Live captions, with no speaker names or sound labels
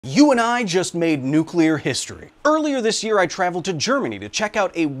You and I just made nuclear history. Earlier this year, I traveled to Germany to check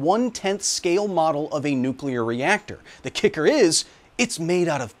out a 1/10 scale model of a nuclear reactor. The kicker is, it's made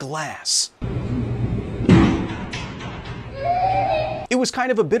out of glass. It was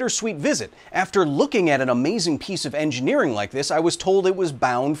kind of a bittersweet visit. After looking at an amazing piece of engineering like this, I was told it was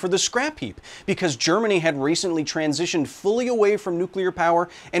bound for the scrap heap, because Germany had recently transitioned fully away from nuclear power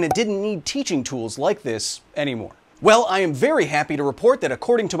and it didn't need teaching tools like this anymore. Well, I am very happy to report that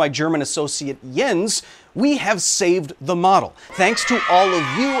according to my German associate Jens, we have saved the model. Thanks to all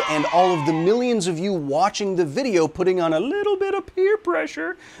of you and all of the millions of you watching the video putting on a little bit of peer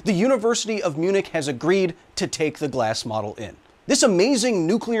pressure, the University of Munich has agreed to take the glass model in. This amazing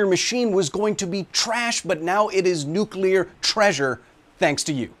nuclear machine was going to be trash, but now it is nuclear treasure, thanks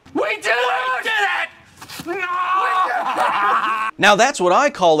to you. We did it! We did it! No! Now that's what I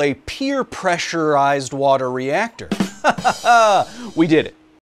call a peer pressurized water reactor. We did it.